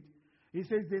against it. He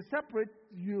says they separate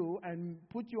you and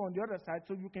put you on the other side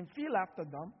so you can feel after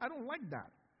them. I don't like that.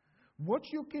 What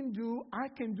you can do, I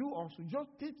can do also. Just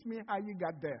teach me how you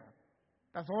got there.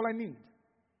 That's all I need.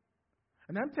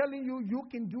 And I'm telling you, you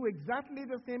can do exactly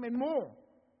the same and more.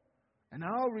 And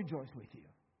I'll rejoice with you.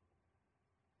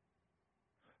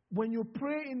 When you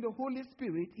pray in the Holy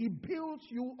Spirit, He builds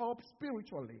you up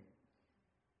spiritually.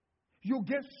 You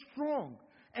get strong,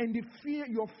 and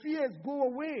your fears go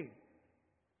away,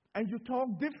 and you talk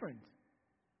different.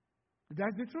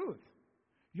 That's the truth.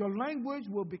 Your language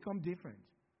will become different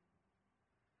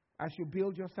as you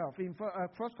build yourself. In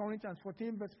 1 Corinthians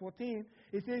 14, verse 14,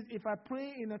 it says, if I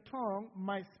pray in a tongue,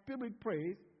 my spirit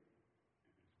prays,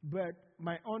 but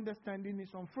my understanding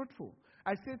is unfruitful.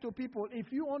 I say to people,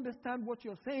 if you understand what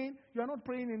you're saying, you're not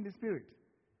praying in the Spirit.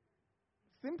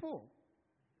 Simple.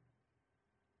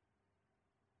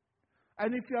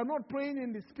 And if you're not praying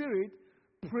in the Spirit,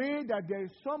 pray that there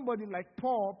is somebody like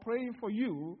Paul praying for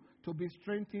you to be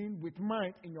strengthened with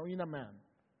might in your inner man.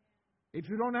 If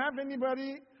you don't have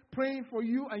anybody praying for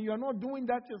you and you're not doing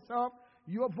that yourself,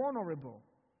 you're vulnerable.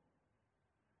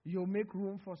 You'll make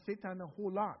room for Satan a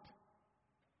whole lot.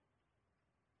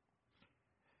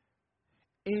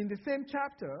 In the same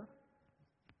chapter,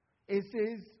 it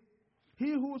says,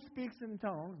 he who speaks in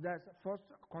tongues, that's 1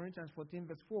 Corinthians 14,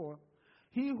 verse 4,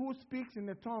 he who speaks in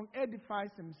a tongue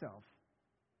edifies himself.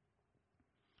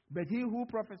 But he who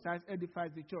prophesies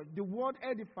edifies the church. The word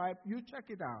edify, you check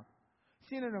it out.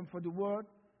 Synonym for the word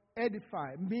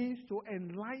edify means to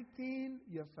enlighten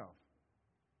yourself.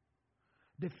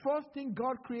 The first thing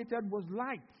God created was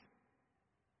light.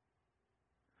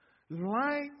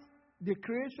 Light the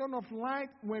creation of light,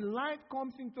 when light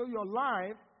comes into your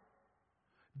life,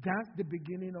 that's the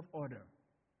beginning of order.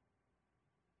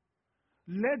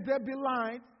 Let there be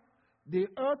light. The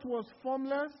earth was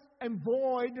formless and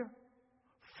void.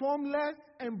 Formless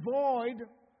and void.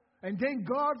 And then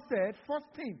God said, first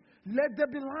thing, let there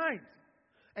be light.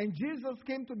 And Jesus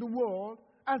came to the world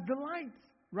as the light,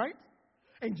 right?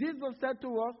 And Jesus said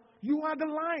to us, you are the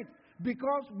light.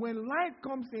 Because when light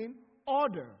comes in,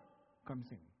 order comes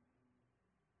in.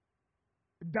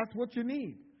 That's what you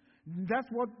need. That's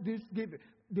what this gives.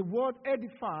 The word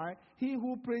edify, he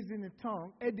who prays in a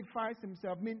tongue, edifies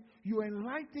himself. Means you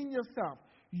enlighten yourself.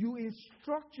 You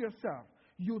instruct yourself.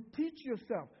 You teach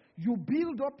yourself. You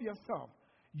build up yourself.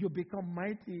 You become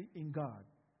mighty in God.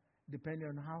 Depending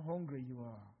on how hungry you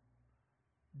are.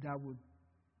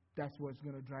 That's what's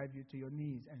going to drive you to your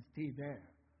knees and stay there.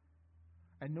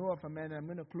 I know of a man, I'm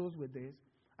going to close with this.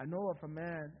 I know of a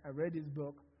man, I read his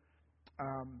book.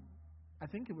 I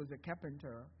think he was a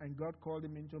carpenter, and God called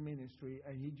him into ministry,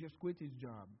 and he just quit his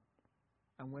job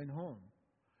and went home.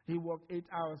 He worked 8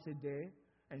 hours a day,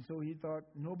 and so he thought,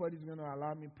 nobody's going to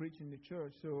allow me preach in the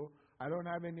church, so I don't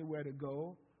have anywhere to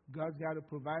go. God's got to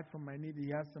provide for my need.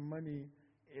 He has some money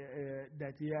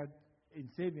that he had in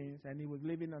savings, and he was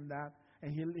living on that.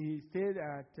 And he stayed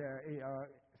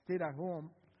at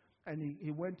home, and he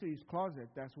went to his closet.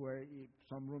 That's where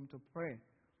some room to pray.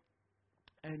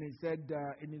 And he said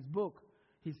in his book,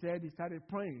 he said he started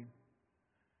praying.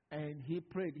 And he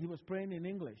prayed. He was praying in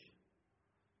English.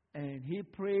 And he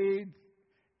prayed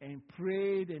and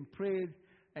prayed and prayed.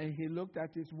 And he looked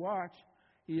at his watch.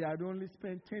 He had only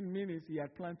spent 10 minutes. He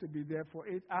had planned to be there for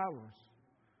 8 hours.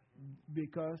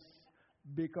 Because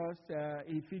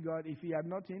he figured if he had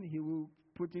nothing, he would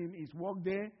put in his work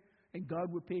day. And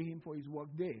God would pay him for his work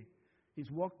day.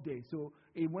 His work day. So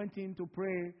he went in to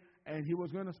pray. And he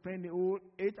was going to spend the whole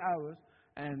 8 hours.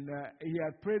 And he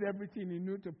had prayed everything he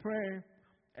knew to pray.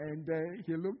 And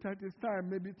he looked at his time,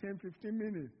 maybe 10, 15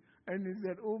 minutes. And he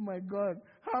said, oh my God,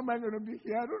 how am I going to be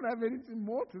here? I don't have anything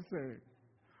more to say.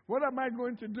 What am I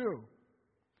going to do?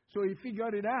 So he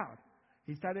figured it out.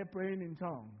 He started praying in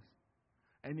tongues.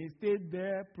 And he stayed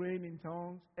there praying in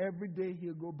tongues. Every day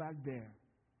he'll go back there.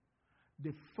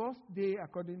 The first day,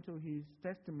 according to his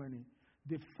testimony,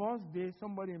 the first day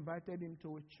somebody invited him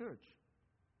to a church.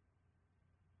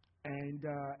 And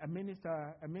a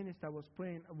minister was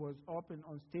praying, was up and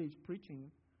on stage preaching,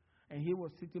 and he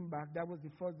was sitting back. That was the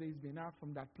first day he's been out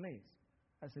from that place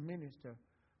as a minister.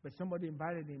 But somebody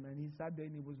invited him, and he sat there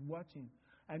and he was watching.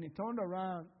 And he turned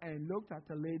around and looked at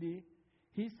a lady.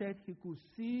 He said he could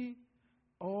see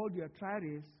all the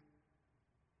arthritis.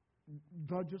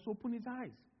 God just opened his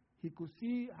eyes. He could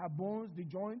see her bones, the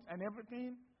joints, and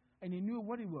everything, and he knew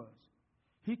what it was.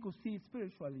 He could see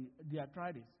spiritually the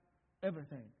arthritis,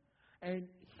 everything. And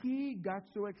he got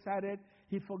so excited,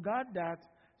 he forgot that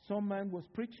some man was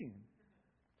preaching.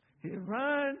 He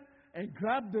ran and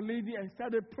grabbed the lady and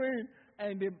started praying.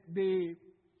 And the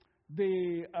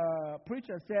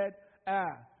preacher said,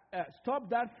 stop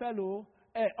that fellow.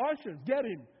 Ushers, get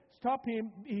him. Stop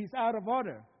him. He's out of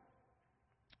order.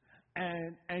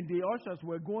 And the ushers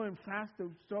were going fast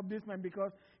to stop this man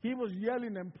because he was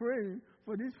yelling and praying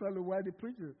for this fellow while the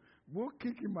preacher will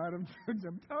kick him out of church,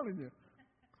 I'm telling you.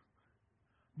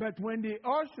 But when the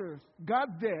ushers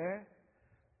got there,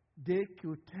 they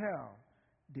could tell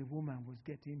the woman was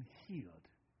getting healed.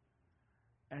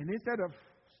 And instead of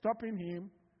stopping him,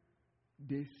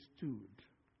 they stood.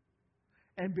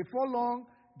 And before long,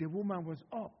 the woman was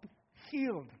up,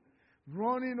 healed,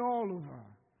 running all over.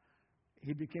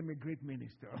 He became a great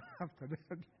minister after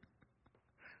that.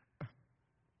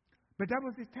 But that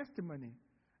was his testimony.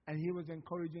 And he was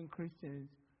encouraging Christians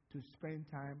to spend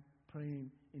time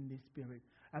praying in the Spirit.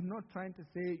 I'm not trying to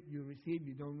say you receive,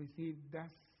 you don't receive. That's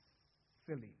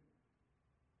silly.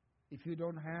 If you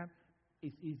don't have,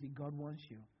 it's easy. God wants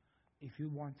you. If you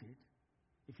want it,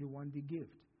 if you want the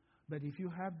gift. But if you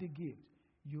have the gift,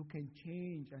 you can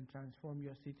change and transform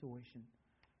your situation.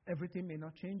 Everything may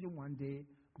not change in one day,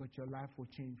 but your life will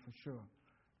change for sure.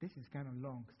 This is kind of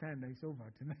long. Stand up. It's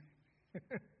over tonight.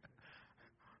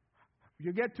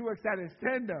 You get too excited.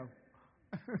 Stand up.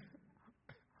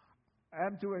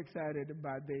 I'm too excited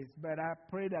about this. But I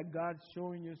pray that God's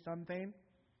showing you something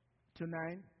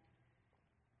tonight.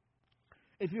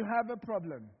 If you have a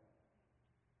problem,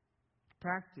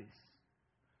 practice.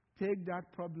 Take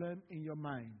that problem in your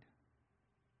mind.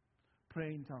 Pray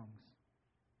in tongues.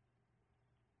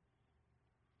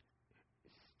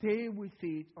 Stay with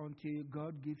it until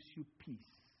God gives you peace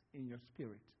in your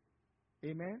spirit.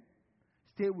 Amen?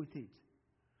 Stay with it.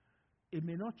 It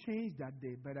may not change that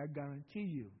day, but I guarantee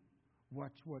you,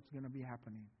 Watch what's going to be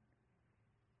happening.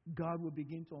 God will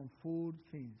begin to unfold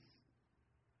things.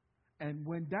 And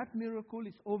when that miracle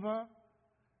is over,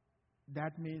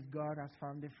 that means God has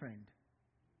found a friend.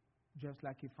 Just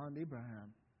like He found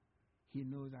Abraham. He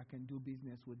knows I can do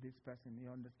business with this person. He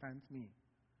understands me.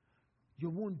 You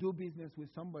won't do business with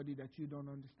somebody that you don't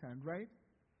understand, right?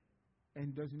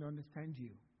 And doesn't understand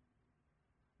you.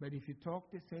 But if you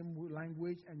talk the same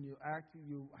language and you act,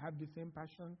 you have the same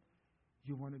passion,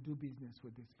 you want to do business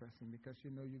with this person because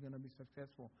you know you're going to be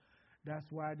successful. That's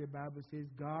why the Bible says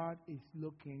God is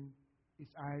looking, His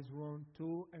eyes run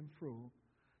to and fro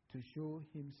to show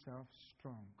Himself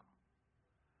strong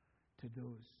to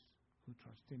those who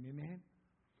trust Him. Amen.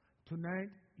 Tonight,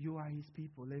 you are His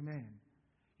people. Amen.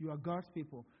 You are God's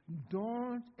people.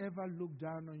 Don't ever look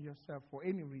down on yourself for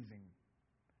any reason,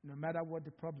 no matter what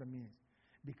the problem is,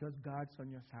 because God's on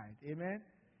your side. Amen.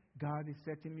 God is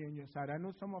certainly on your side. I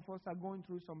know some of us are going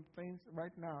through some things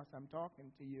right now as I'm talking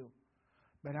to you.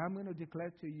 But I'm going to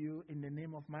declare to you in the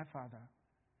name of my Father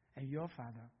and your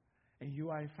Father, and you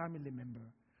are a family member,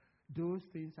 those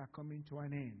things are coming to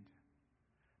an end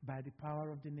by the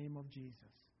power of the name of Jesus.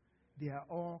 They are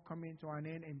all coming to an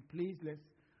end, and please let's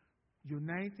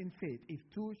unite in faith. If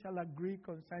two shall agree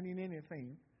concerning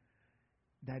anything,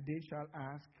 that they shall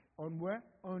ask on where?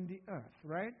 On the earth,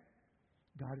 right?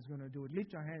 God is going to do it.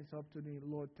 Lift your hands up to the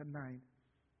Lord tonight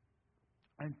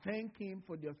and thank Him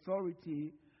for the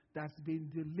authority that's been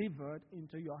delivered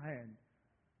into your hand.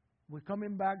 We're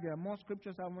coming back. There are more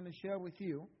scriptures I want to share with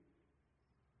you.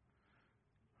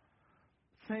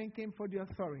 Thank Him for the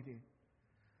authority.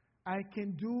 I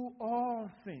can do all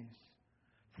things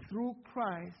through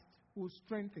Christ who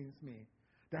strengthens me.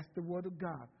 That's the word of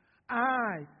God.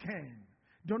 I can.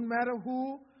 Don't matter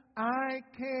who, I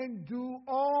can do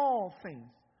all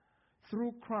things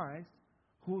through Christ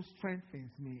who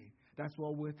strengthens me. That's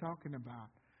what we're talking about.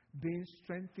 Being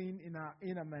strengthened in our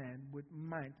inner man with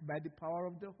might by the power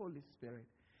of the Holy Spirit.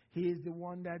 He is the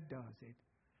one that does it.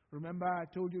 Remember, I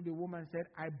told you the woman said,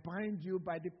 I bind you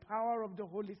by the power of the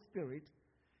Holy Spirit.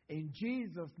 In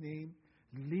Jesus' name,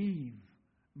 leave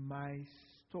my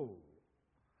soul.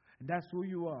 And that's who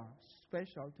you are,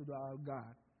 special to our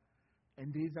God.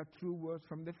 And these are true words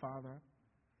from the Father.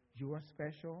 You are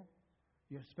special.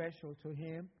 You're special to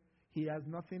Him. He has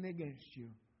nothing against you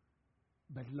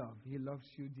but love. He loves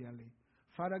you dearly.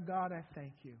 Father God, I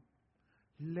thank you.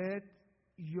 Let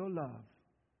your love,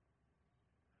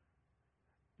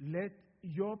 let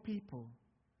your people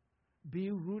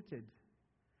be rooted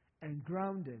and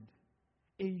grounded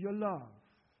in your love.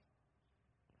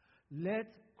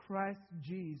 Let Christ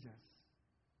Jesus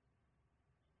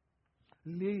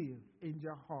live in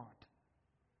your heart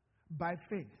by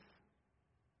faith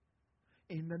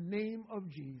in the name of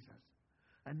Jesus.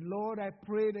 And Lord, I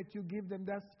pray that you give them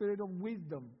that spirit of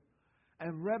wisdom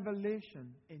and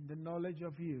revelation in the knowledge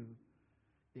of you,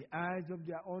 the eyes of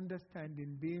their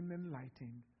understanding being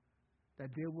enlightened, that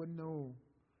they will know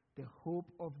the hope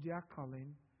of their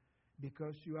calling,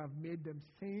 because you have made them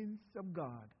saints of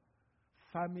God,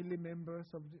 family members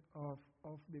of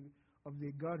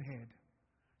the Godhead.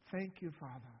 Thank you,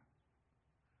 Father.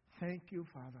 Thank you,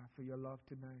 Father, for your love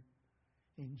tonight.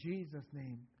 In Jesus'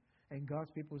 name. And God's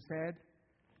people said,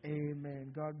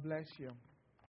 amen. God bless you.